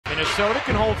Minnesota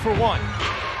can hold for one.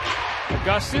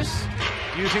 Augustus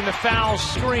using the foul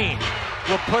screen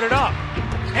will put it up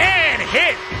and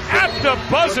hit at the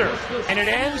buzzer, and it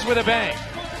ends with a bang.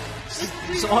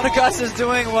 Mone Augustus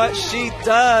doing what she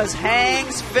does.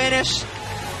 Hangs, finish.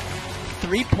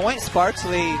 3-point Sparks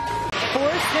lead.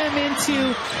 Force them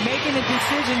into making a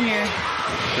decision here.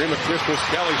 Rima Crystal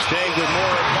Skelly staying with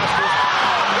more. Augustus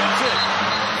wins it.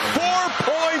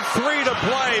 4.3 to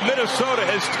play. Minnesota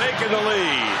has taken the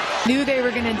lead. Knew they were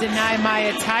going to deny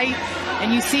Maya tight,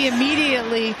 and you see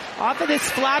immediately off of this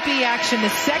floppy action, the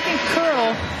second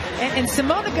curl, and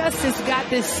Simone Augustus got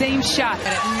this same shot.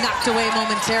 And it knocked away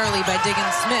momentarily by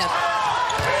Diggins Smith.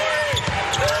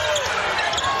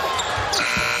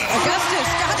 Augustus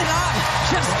got it off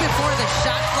just before the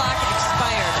shot clock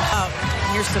expired. Oh,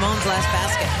 here's Simone's last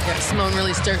basket. Yeah, Simone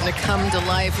really starting to come to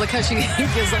life. Look how she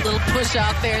gives a little push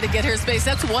out there to get her space.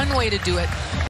 That's one way to do it.